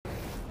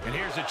And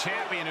here's a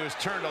champion who has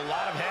turned a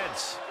lot of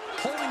heads.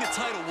 Holding a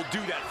title will do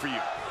that for you.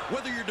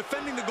 Whether you're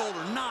defending the gold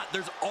or not,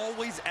 there's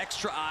always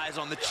extra eyes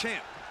on the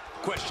champ.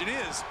 Question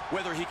is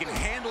whether he can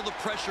handle the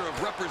pressure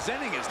of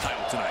representing his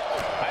title tonight.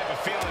 I have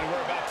a feeling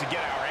we're about to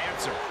get our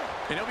answer.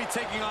 And he'll be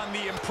taking on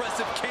the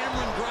impressive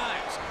Cameron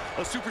Grimes,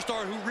 a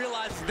superstar who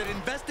realizes that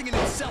investing in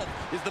himself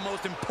is the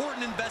most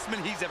important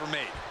investment he's ever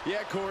made.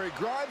 Yeah, Corey,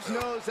 Grimes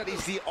knows that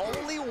he's the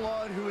only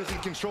one who is in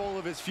control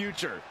of his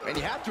future. And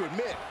you have to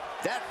admit,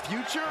 that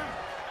future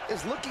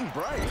is looking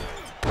bright.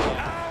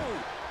 Ow!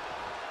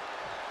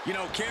 You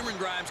know, Cameron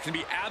Grimes can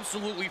be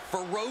absolutely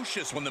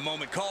ferocious when the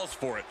moment calls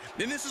for it.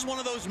 And this is one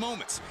of those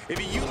moments. If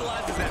he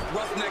utilizes that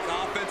roughneck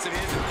offense of his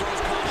and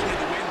throws caution to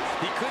the wind,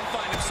 he could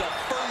find himself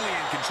firmly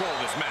in control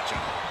of this matchup.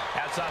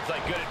 That sounds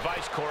like good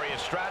advice, Corey. A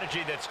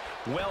strategy that's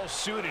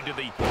well-suited to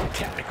the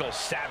technical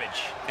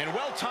savage. And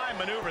well-timed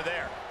maneuver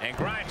there. And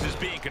Grimes is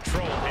being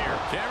controlled here.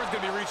 Cameron's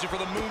going to be reaching for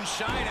the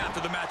moonshine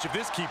after the match if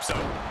this keeps up.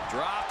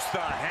 Drops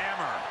the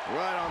hammer.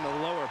 Right on the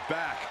lower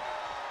back.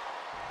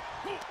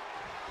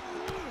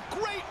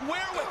 Great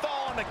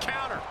wherewithal on the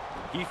counter.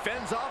 He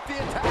fends off the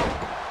attack.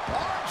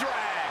 Arm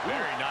drag.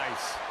 Very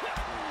nice.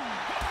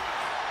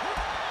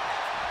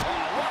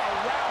 Oh, what a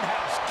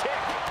roundhouse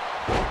kick.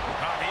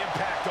 Oh, the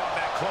impact on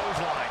that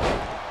clothesline.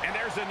 And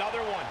there's another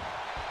one.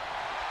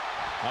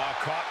 Oh,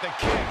 caught the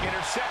kick,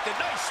 intercepted.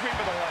 Nice sweep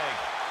of the leg.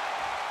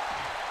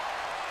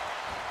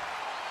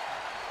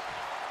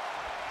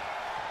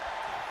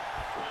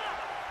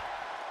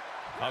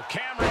 Oh,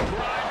 Cameron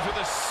Grimes with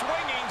a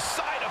swinging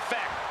side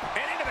effect.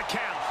 And into the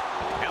count.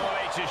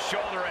 LOH his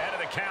shoulder ahead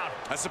of the count.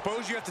 I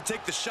suppose you have to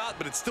take the shot,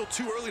 but it's still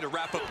too early to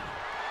wrap up.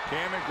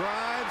 Cameron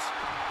Grimes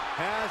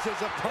has his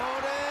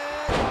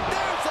opponent.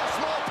 There's a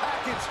small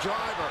package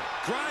driver.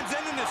 Grimes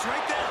ending this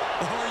right there.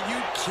 Are you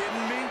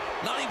kidding me?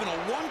 Not even a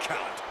one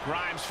count.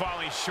 Grimes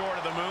falling short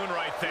of the moon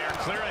right there.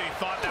 Clearly he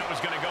thought that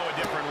was going to go a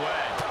different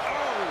way.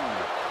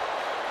 Oh!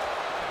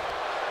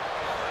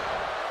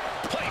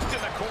 Placed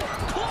in the corner.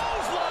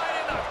 Clothesline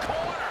in the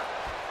corner.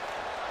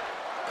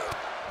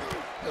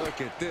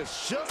 Look at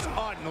this, just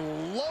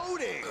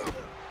unloading.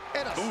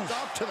 And a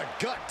stop to the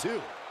gut,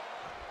 too.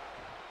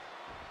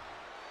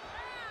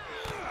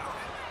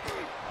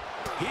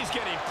 He's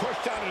getting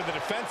pushed out into the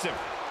defensive.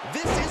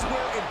 This is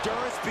where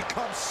endurance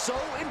becomes so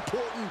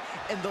important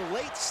in the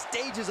late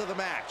stages of the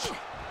match.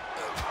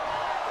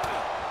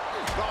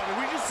 Oh, did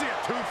we just see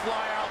a tooth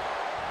fly out?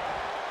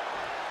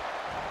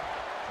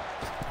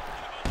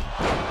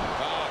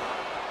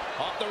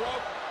 Off the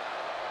rope.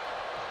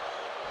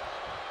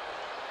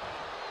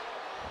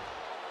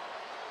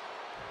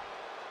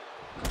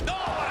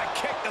 Oh, what a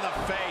kick to the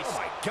face. Oh,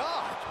 my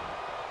God.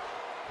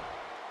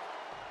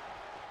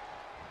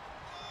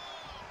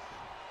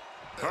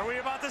 Are we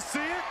about to see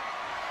it?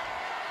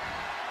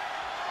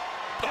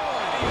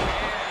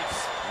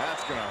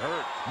 That's gonna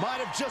hurt.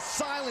 Might have just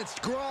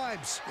silenced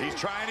Grimes. He's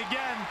trying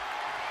again.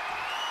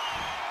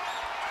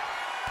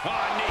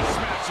 Oh, knee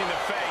smashing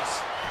the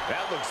face.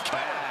 That looks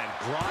bad.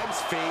 Grimes'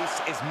 face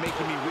is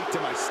making me weak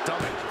to my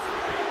stomach.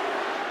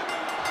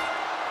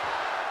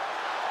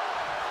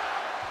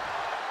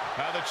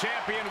 The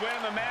champion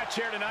winning the match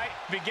here tonight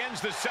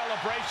begins the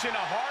celebration.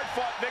 A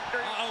hard-fought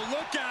victory. Oh,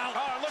 look out.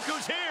 Oh, look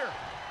who's here.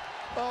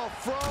 Oh,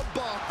 from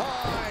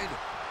behind.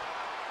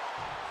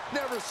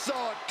 Never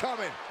saw it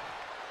coming.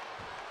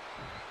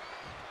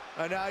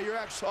 And now you're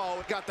actually,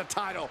 oh, got the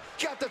title.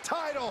 Got the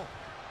title.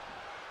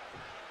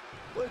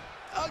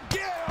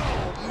 Again,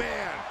 oh,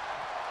 man.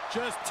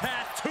 Just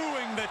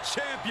tattooing the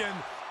champion.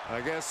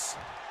 I guess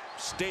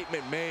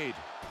statement made.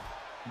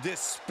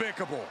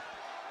 Despicable.